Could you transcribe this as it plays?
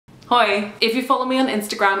Hi! If you follow me on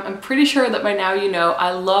Instagram, I'm pretty sure that by now you know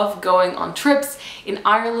I love going on trips in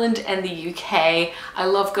Ireland and the UK. I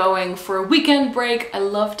love going for a weekend break. I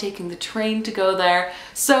love taking the train to go there.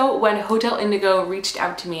 So when Hotel Indigo reached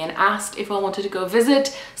out to me and asked if I wanted to go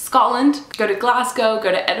visit Scotland, go to Glasgow,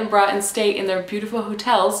 go to Edinburgh and stay in their beautiful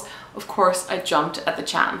hotels, of course I jumped at the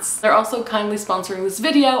chance. They're also kindly sponsoring this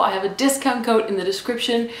video. I have a discount code in the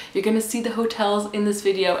description. You're gonna see the hotels in this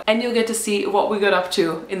video and you'll get to see what we got up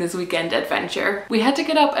to in this weekend adventure. We had to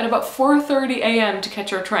get up at about 4:30 a.m. to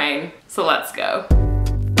catch our train, so let's go.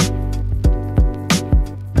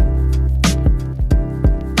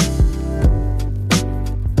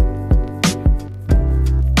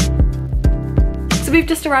 We've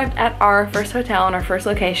just arrived at our first hotel and our first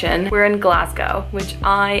location. We're in Glasgow, which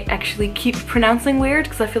I actually keep pronouncing weird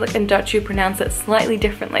because I feel like in Dutch you pronounce it slightly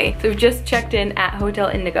differently. So we've just checked in at Hotel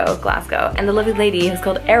Indigo, Glasgow, and the lovely lady who's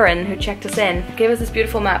called Erin, who checked us in, gave us this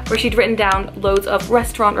beautiful map where she'd written down loads of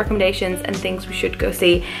restaurant recommendations and things we should go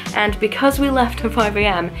see. And because we left at 5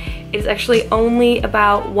 a.m, it is actually only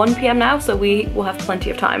about 1 p.m. now, so we will have plenty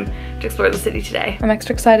of time to explore the city today. I'm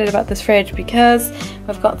extra excited about this fridge because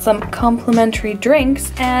we've got some complimentary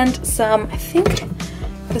drinks and some, I think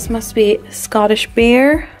this must be Scottish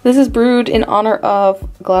beer. This is brewed in honor of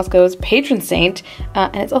Glasgow's patron saint,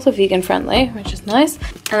 and it's also vegan friendly, which is nice.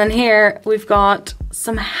 And then here we've got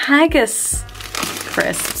some haggis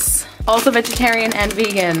crisps. Also vegetarian and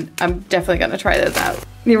vegan. I'm definitely gonna try those out.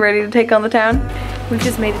 You ready to take on the town? We've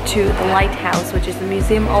just made it to the Lighthouse, which is a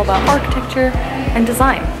museum all about architecture and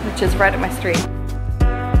design, which is right up my street.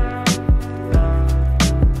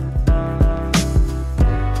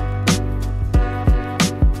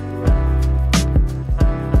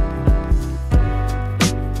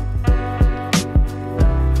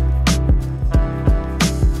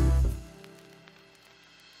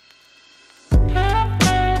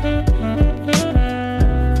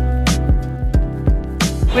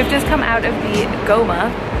 We've just come out of the Goma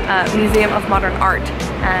Museum of Modern Art,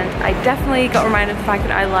 and I definitely got reminded of the fact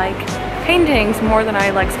that I like paintings more than I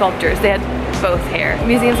like sculptures. They had both here.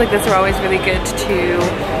 Museums like this are always really good to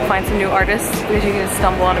find some new artists because you can just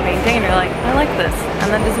stumble on a painting and you're like, I like this,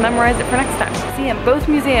 and then just memorize it for next time. See, and both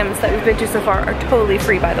museums that we've been to so far are totally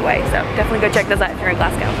free, by the way, so definitely go check those out if you're in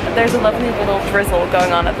Glasgow. But there's a lovely little drizzle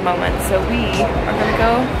going on at the moment, so we are gonna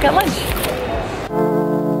go get lunch.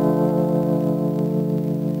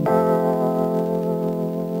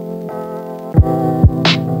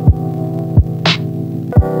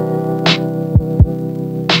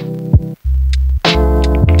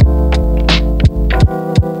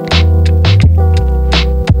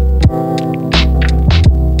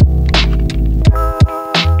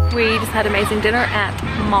 Had amazing dinner at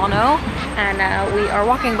Mono, and now we are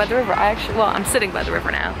walking by the river. I'm sitting by the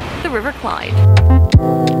river now. The River Clyde.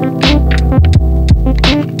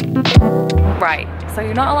 Right, so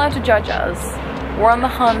you're not allowed to judge us. We're on the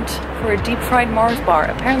hunt for a deep fried Mars bar.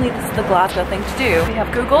 Apparently this is the Glasgow thing to do. We have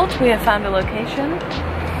Googled, we have found a location.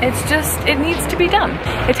 It's just, it needs to be done.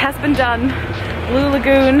 It has been done. Blue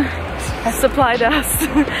Lagoon has supplied us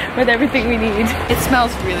with everything we need. It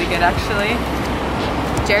smells really good actually.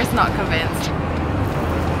 Jared's not convinced.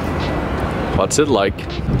 What's it like?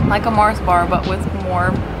 Like a Mars bar, but with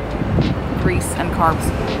more grease and carbs.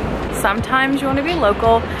 Sometimes you want to be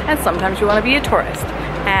local, and sometimes you want to be a tourist.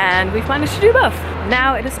 And we've managed to do both.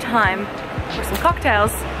 Now it is time for some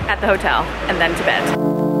cocktails at the hotel, and then to bed.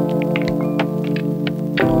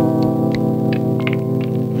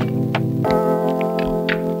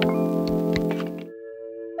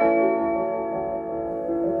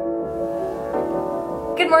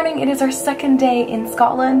 Good morning, it is our second day in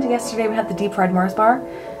Scotland. Yesterday we had the deep fried Mars bar.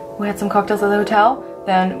 We had some cocktails at the hotel,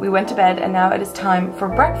 then we went to bed, and now it is time for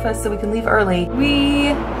breakfast so we can leave early. We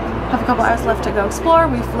have a couple hours left to go explore.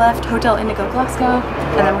 We've left Hotel Indigo Glasgow,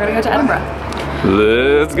 and then we're gonna go to Edinburgh.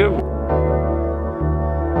 Let's go.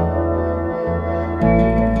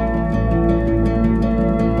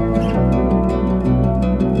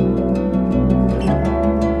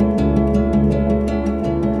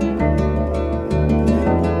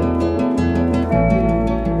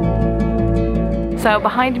 So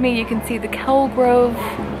behind me you can see the Kelvingrove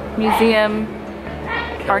Museum,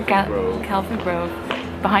 Kelvingrove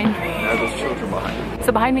behind me. Yeah, there's children behind.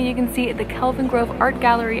 So behind me you can see the Kelvingrove Art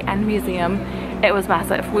Gallery and Museum. It was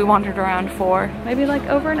massive. We wandered around for maybe like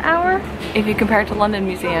over an hour. If you compare it to London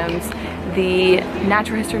museums, the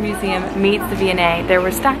Natural History Museum meets the V&A. There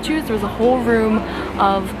were statues, there was a whole room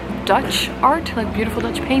of Dutch art, like beautiful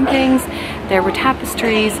Dutch paintings. There were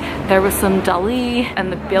tapestries, there was some Dali,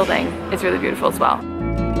 and the building is really beautiful as well.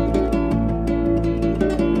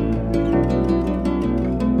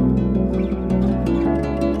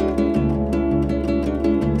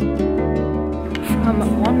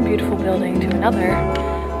 building to another.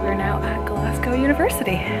 We're now at Glasgow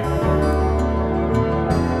University.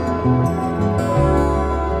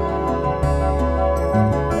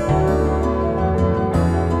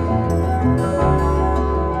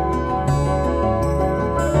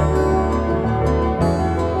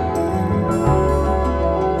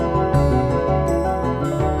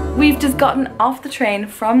 We've just gotten off the train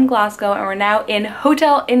from Glasgow and we're now in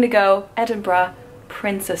Hotel Indigo, Edinburgh,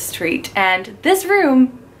 Princess Street. And this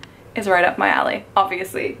room is right up my alley,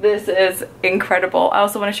 obviously. This is incredible. I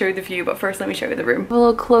also want to show you the view, but first let me show you the room. A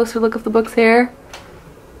little closer look of the books here.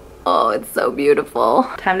 Oh, it's so beautiful.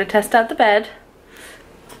 Time to test out the bed.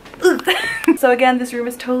 So again, this room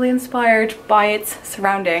is totally inspired by its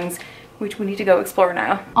surroundings, which we need to go explore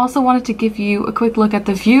now. Also wanted to give you a quick look at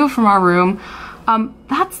the view from our room.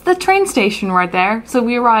 That's the train station right there. So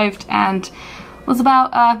we arrived and it was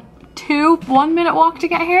about a 1 minute walk to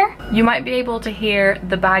get here. You might be able to hear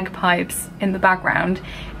the bagpipes in the background.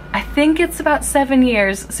 I think it's about 7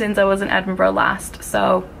 years since I was in Edinburgh last,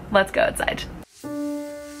 so let's go outside.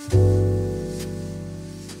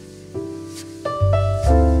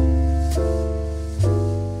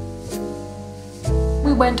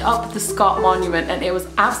 We went up the Scott Monument and it was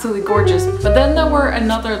absolutely gorgeous, but then there were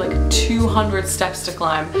another like 200 steps to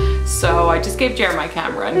climb, so I just gave Jer my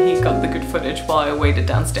camera and he got the good footage while I waited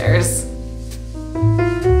downstairs.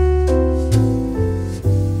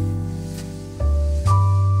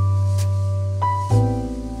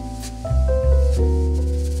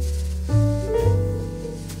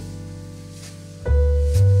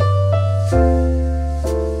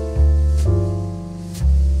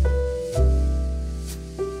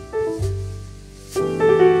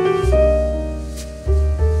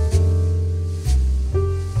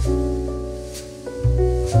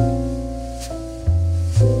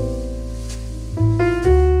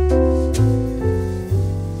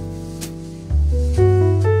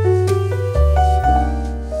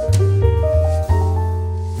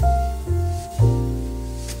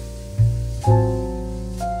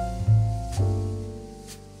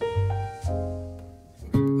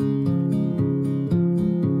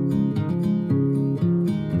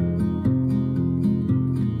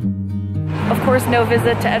 Of course, no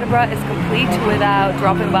visit to Edinburgh is complete without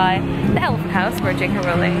dropping by the Elephant House where J.K.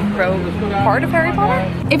 Rowling wrote part of Harry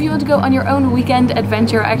Potter. If you want to go on your own weekend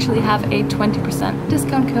adventure, I actually have a 20%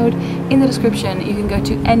 discount code in the description. You can go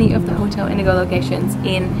to any of the Hotel Indigo locations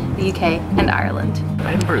in the UK and Ireland.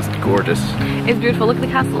 Edinburgh is gorgeous. It's beautiful. Look at the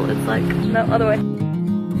castle. It's like no other way.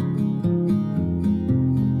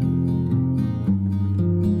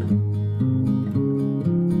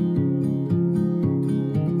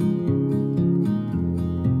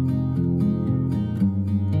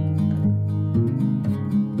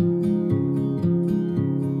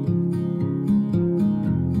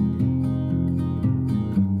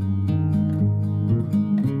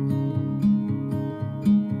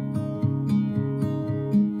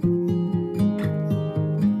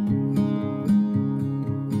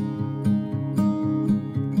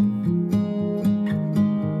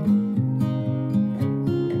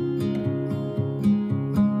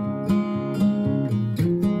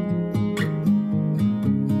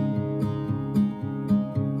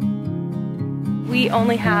 We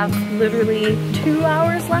only have literally 2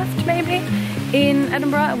 hours left maybe in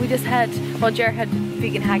Edinburgh, and we just had, well, Jer had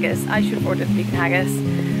vegan haggis. I should have ordered vegan haggis,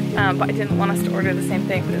 but I didn't want us to order the same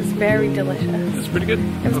thing, but it was very delicious. It's pretty good.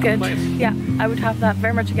 It was good. Nice. Yeah, I would have that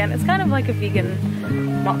very much again. It's kind of like a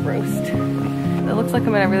vegan mock roast. It looks like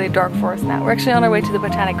I'm in a really dark forest now. We're actually on our way to the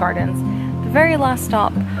Botanic Gardens, the very last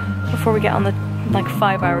stop before we get on the like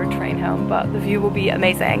 5-hour train home, but the view will be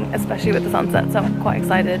amazing, especially with the sunset, so I'm quite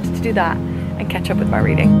excited to do that and catch up with my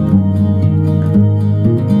reading.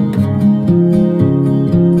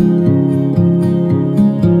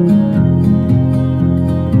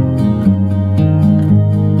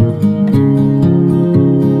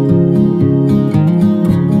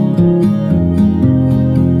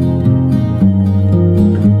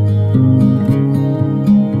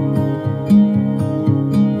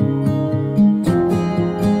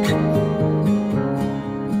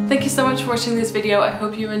 Thank you so much for watching this video. I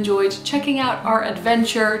hope you enjoyed checking out our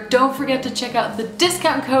adventure. Don't forget to check out the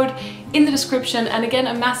discount code in the description. And again,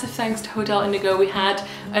 a massive thanks to Hotel Indigo. We had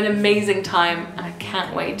an amazing time and I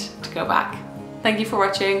can't wait to go back. Thank you for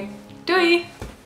watching. Doei!